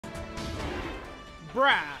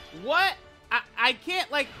Bruh, what? I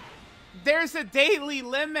can't, like, there's a daily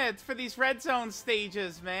limit for these red zone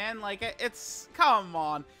stages, man. Like, it's, come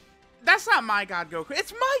on. That's not my God Goku.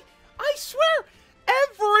 It's my, I swear,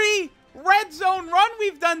 every red zone run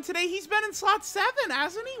we've done today, he's been in slot 7,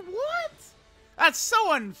 hasn't he? What? That's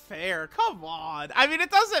so unfair. Come on. I mean, it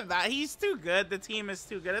doesn't matter. He's too good. The team is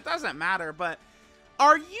too good. It doesn't matter, but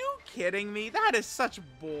are you kidding me? That is such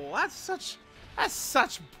bull. That's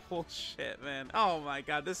such bullshit, man. Oh my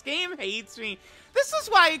God. This game hates me. This is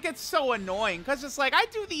why it gets so annoying, because it's like, I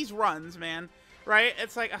do these runs, man, right?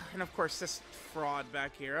 It's like, and of course, this fraud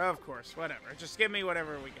back here. Of course, whatever. Just give me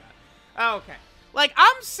whatever we got. Okay. Like,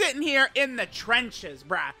 I'm sitting here in the trenches,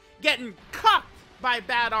 bruh, getting cucked by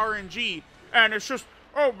bad RNG. And it's just,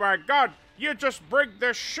 oh my God, you just bring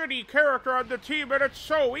this shitty character on the team and it's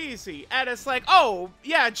so easy. And it's like, oh,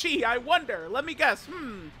 yeah, gee, I wonder. Let me guess.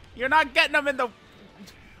 You're not getting them in the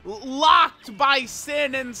locked by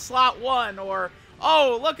Sin in slot 1. Or,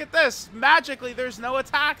 oh, look at this. Magically, there's no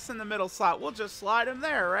attacks in the middle slot. We'll just slide him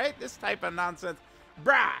there, right? This type of nonsense.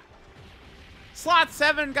 Bruh. Slot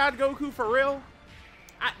 7, God Goku, for real?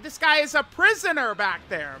 This guy is a prisoner back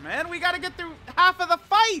there, man. We got to get through half of the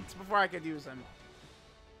fight before I could use him.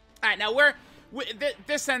 All right, now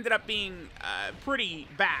this ended up being pretty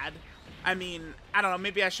bad. I mean, I don't know.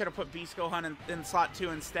 Maybe I should have put Beast Gohan in slot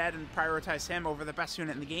 2 instead and prioritized him over the best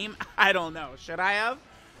unit in the game. I don't know. Should I have?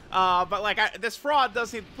 But like, this fraud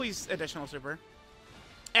does need, please, additional super.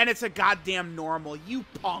 And it's a goddamn normal. You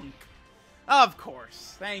punk. Of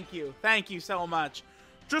course. Thank you. Thank you so much.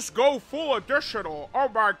 Just go full additional. Oh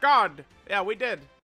my God. Yeah, we did.